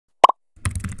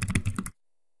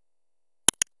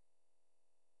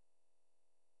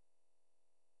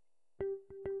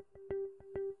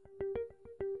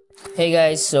Hey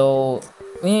guys, so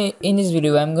in this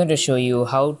video I'm going to show you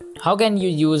how can you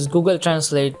use Google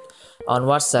Translate on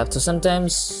WhatsApp. So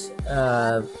sometimes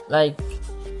like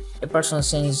a person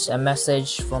sends a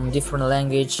message from different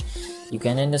language, you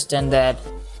can understand that.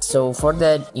 So for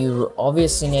that you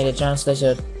obviously need a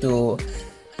translator to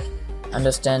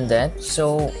understand that.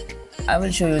 So I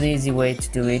will show you the easy way to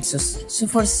do it. So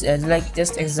first, like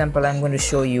just example, I'm going to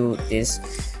show you this.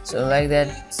 So like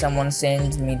that, someone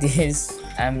sends me this.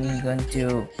 I'm going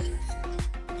to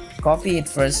copy it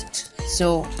first.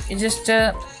 So it's just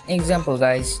a example,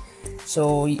 guys.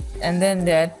 So and then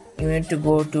that you need to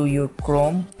go to your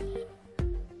Chrome.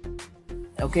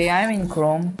 Okay, I'm in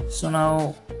Chrome. So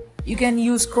now you can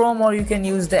use Chrome or you can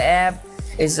use the app.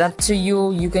 It's up to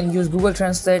you. You can use Google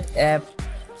Translate app.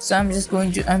 So I'm just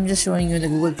showing you the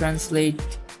Google Translate,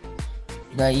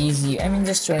 the easy.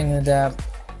 Just showing you the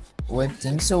web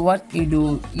thing. So what you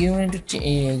do, you need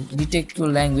to detect your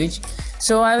language.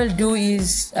 So I will do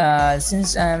is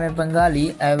since I am a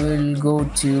Bengali, I will go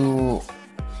to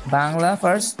Bangla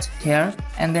first here,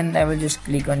 and then I will just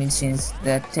click on it since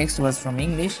the text was from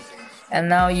English. And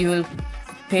now you will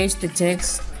paste the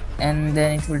text, and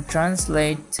then it will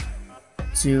translate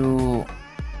to.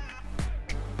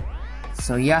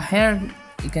 So yeah, here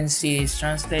you can see it's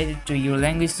translated to your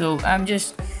language. So I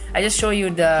just show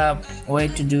you the way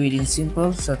to do it in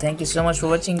simple. So thank you so much for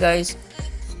watching, guys.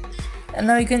 And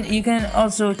now you can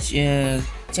also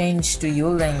change to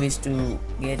your language to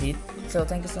get it. So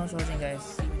thank you so much for watching,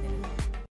 guys.